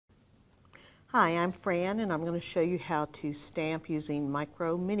Hi, I'm Fran and I'm going to show you how to stamp using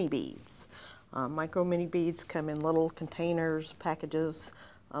micro mini beads. Micro mini beads come in little containers, packages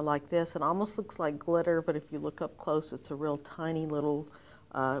like this. It almost looks like glitter, but if you look up close, it's a real tiny little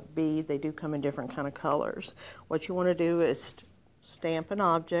bead. They do come in different kind of colors. What you want to do is stamp an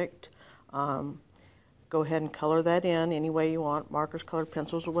object. Go ahead and color that in any way you want, markers, colored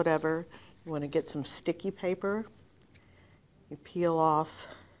pencils, or whatever. You want to get some sticky paper. You peel off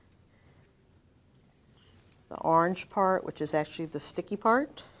the orange part, which is actually the sticky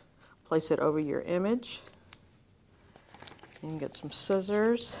part. Place it over your image. You can get some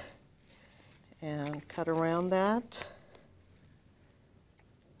scissors and cut around that.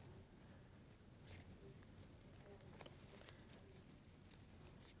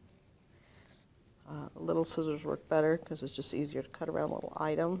 Little scissors work better because it's just easier to cut around little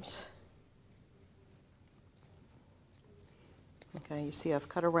items. Okay, you see I've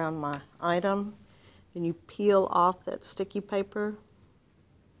cut around my item. Then you peel off that sticky paper,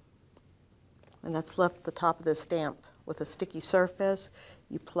 and that's left the top of the stamp with a sticky surface.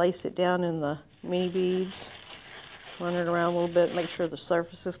 You place it down in the mini beads, run it around a little bit, make sure the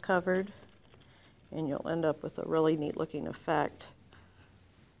surface is covered, and you'll end up with a really neat looking effect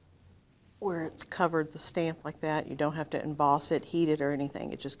where it's covered the stamp like that. You don't have to emboss it, heat it, or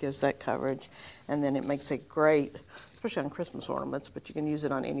anything. It just gives that coverage, and then it makes it great, especially on Christmas ornaments, but you can use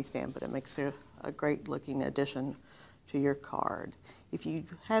it on any stamp, but it makes it a great looking addition to your card. If you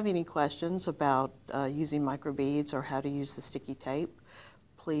have any questions about using micro beads or how to use the sticky tape,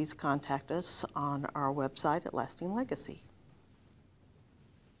 please contact us on our website at Lasting Legacy.